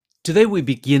Today we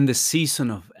begin the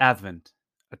season of Advent,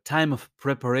 a time of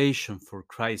preparation for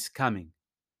Christ's coming.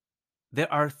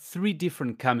 There are three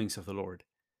different comings of the Lord.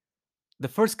 The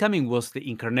first coming was the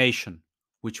Incarnation,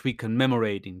 which we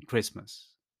commemorate in Christmas.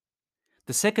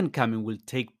 The second coming will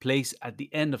take place at the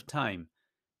end of time,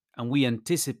 and we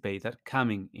anticipate that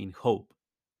coming in hope.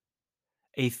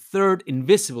 A third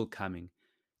invisible coming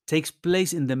takes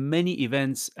place in the many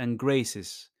events and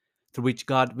graces through which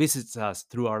God visits us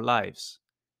through our lives.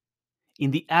 In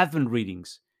the Advent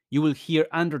readings, you will hear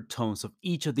undertones of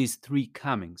each of these three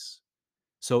comings.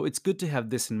 So it's good to have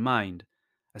this in mind,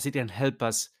 as it can help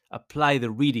us apply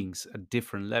the readings at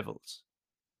different levels.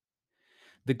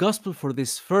 The Gospel for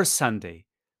this first Sunday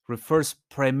refers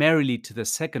primarily to the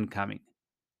second coming.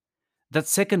 That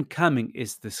second coming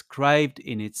is described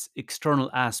in its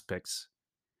external aspects.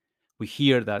 We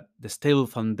hear that the stable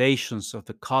foundations of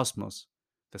the cosmos,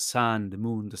 the sun, the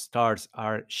moon, the stars,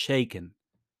 are shaken.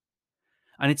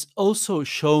 And it's also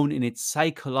shown in its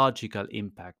psychological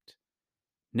impact.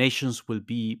 Nations will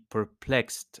be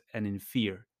perplexed and in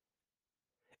fear.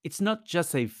 It's not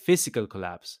just a physical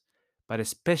collapse, but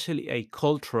especially a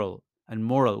cultural and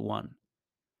moral one.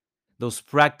 Those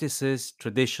practices,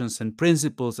 traditions, and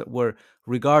principles that were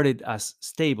regarded as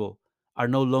stable are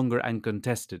no longer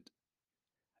uncontested.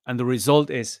 And the result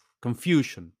is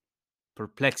confusion,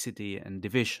 perplexity, and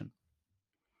division.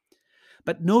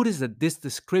 But notice that this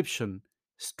description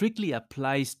strictly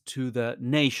applies to the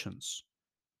nations,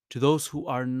 to those who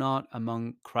are not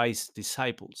among Christ's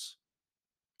disciples.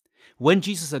 When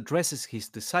Jesus addresses his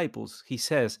disciples, he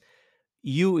says,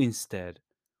 "You instead,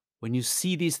 when you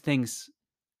see these things,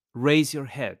 raise your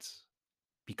heads,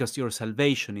 because your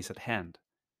salvation is at hand."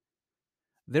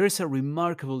 There is a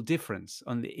remarkable difference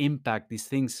on the impact these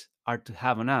things are to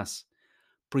have on us,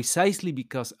 precisely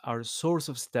because our source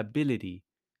of stability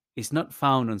is not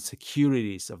found on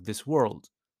securities of this world,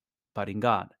 but in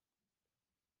God.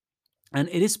 And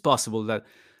it is possible that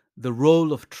the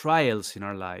role of trials in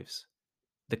our lives,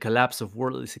 the collapse of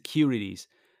worldly securities,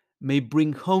 may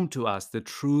bring home to us the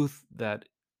truth that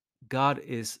God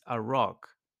is a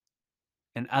rock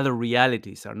and other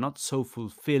realities are not so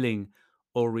fulfilling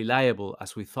or reliable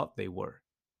as we thought they were.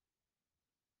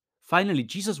 Finally,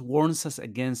 Jesus warns us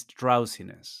against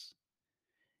drowsiness.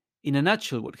 In a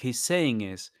nutshell, what he's saying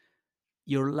is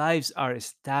your lives are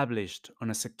established on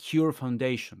a secure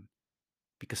foundation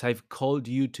because I've called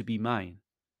you to be mine.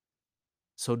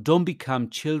 So don't become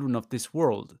children of this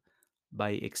world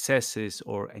by excesses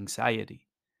or anxiety.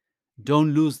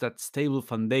 Don't lose that stable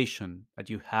foundation that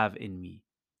you have in me.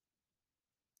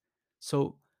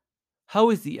 So,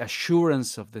 how is the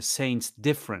assurance of the saints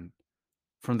different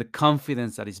from the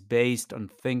confidence that is based on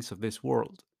things of this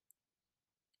world?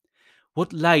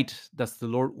 What light does the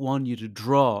Lord want you to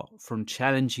draw from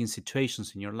challenging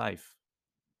situations in your life?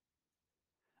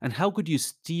 And how could you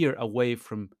steer away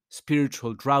from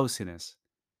spiritual drowsiness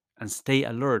and stay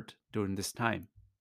alert during this time?